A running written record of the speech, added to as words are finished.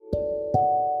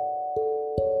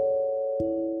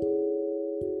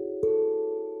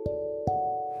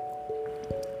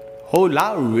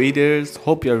Hola, readers.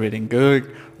 Hope you're reading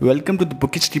good. Welcome to the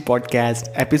Book History Podcast,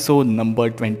 episode number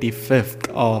 25th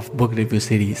of Book Review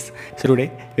series. So,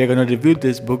 today we're going to review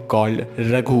this book called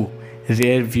Raghu,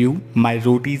 Rearview, My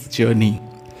Roadies Journey.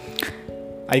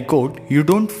 I quote, "You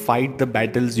don't fight the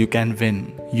battles you can win,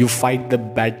 you fight the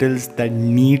battles that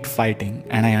need fighting."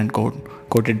 And I unquote,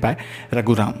 quoted by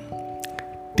Raghu.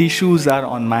 Tissues are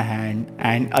on my hand,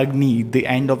 and Agni, the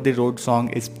end of the road song,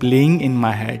 is playing in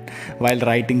my head while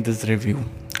writing this review.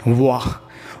 Wow,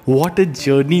 what a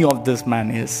journey of this man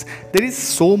is. There is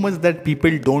so much that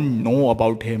people don't know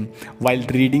about him. While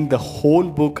reading the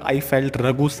whole book, I felt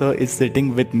Raghu sir is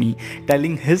sitting with me,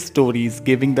 telling his stories,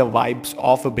 giving the vibes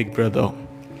of a big brother.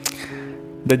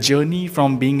 The journey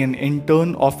from being an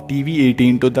intern of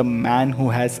TV18 to the man who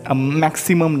has a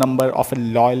maximum number of a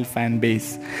loyal fan base.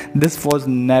 This was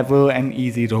never an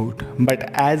easy road. But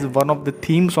as one of the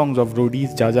theme songs of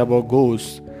Roadies Jajabor goes,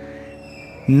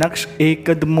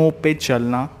 Naksh-e-kadmon पे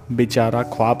chalna, bechara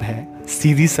khwab hai,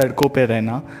 seedhi sadkon पे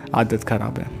rehna, aadat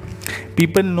kharaab hai.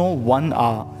 People know one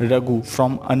R, Raghu,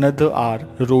 from another R,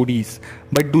 Roadies.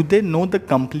 But do they know the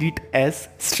complete S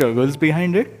struggles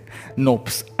behind it? Nope.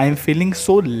 I'm feeling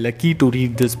so lucky to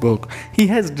read this book. He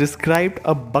has described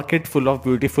a bucket full of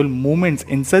beautiful moments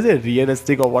in such a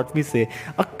realistic, or what we say,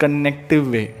 a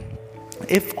connective way.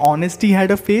 If honesty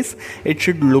had a face, it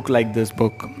should look like this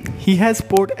book. He has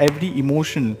poured every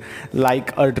emotion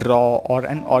like a raw or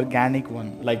an organic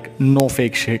one, like no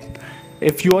fake shit.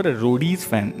 If you are a Roadies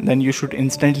fan, then you should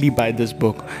instantly buy this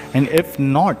book. And if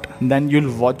not, then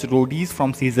you'll watch Roadies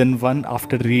from season 1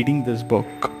 after reading this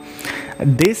book.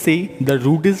 They say the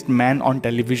rudest man on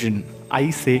television. I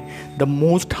say the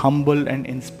most humble and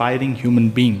inspiring human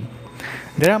being.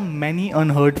 There are many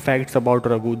unheard facts about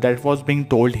Raghu that was being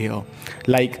told here,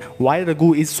 like why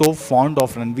Raghu is so fond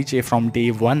of Ranviche from day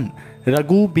one,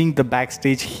 Raghu being the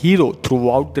backstage hero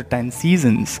throughout the 10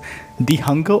 seasons, the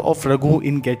hunger of Raghu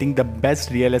in getting the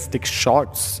best realistic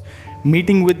shots,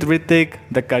 meeting with Ritik,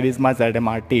 the charisma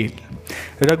ZMR tale,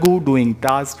 Raghu doing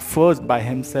tasks first by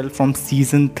himself from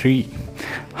season 3,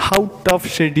 how tough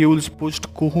schedules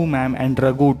pushed Kuhu ma'am and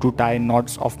Raghu to tie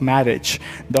knots of marriage.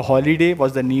 The holiday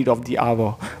was the need of the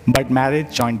hour, but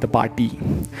marriage joined the party.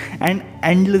 And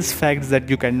endless facts that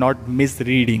you cannot miss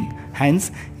reading.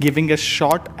 Hence, giving a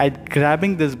shot at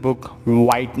grabbing this book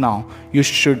right now. You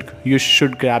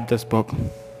should grab this book.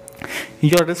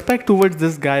 Your respect towards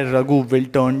this guy Raghu will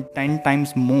turn 10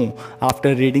 times more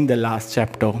after reading the last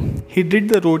chapter. He did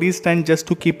the roadie stand just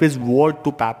to keep his word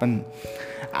to Papan.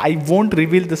 I won't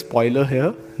reveal the spoiler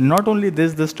here. Not only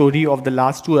this, the story of the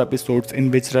last 2 episodes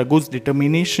in which Raghu's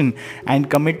determination and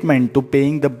commitment to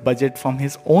paying the budget from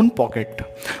his own pocket.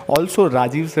 Also,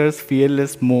 Rajiv sir's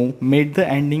fearless move made the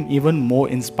ending even more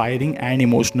inspiring and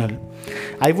emotional.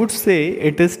 I would say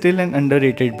it is still an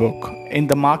underrated book. In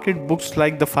the market, books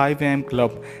like the 5 AM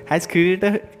Club has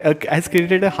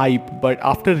created a hype, but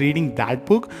after reading that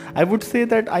book, I would say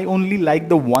that I only like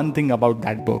the one thing about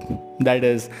that book, that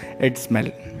is its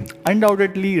smell.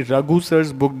 Undoubtedly, Raghu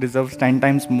sir's book deserves 10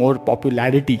 times more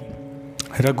popularity.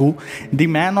 Raghu, the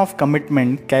man of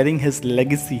commitment, carrying his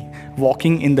legacy,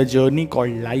 walking in the journey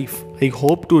called life. I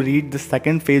hope to read the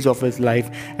second phase of his life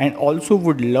and also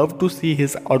would love to see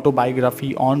his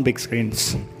autobiography on big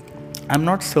screens. I'm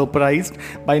not surprised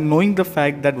by knowing the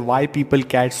fact that why people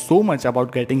care so much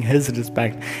about getting his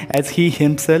respect, as he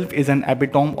himself is an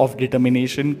epitome of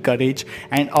determination, courage,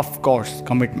 and of course,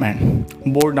 commitment.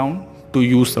 Bore down to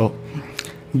you, sir.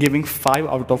 Giving 5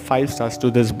 out of 5 stars to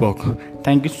this book.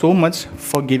 Thank you so much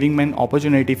for giving me an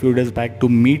opportunity few days back to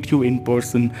meet you in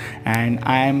person, and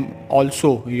I am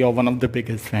also your one of the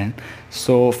biggest fan.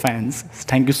 So fans,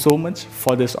 thank you so much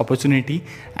for this opportunity,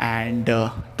 and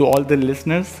to all the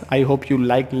listeners, I hope you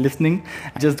like listening.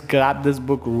 Just grab this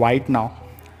book right now.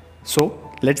 So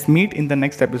let's meet in the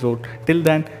next episode. Till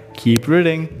then, keep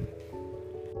reading.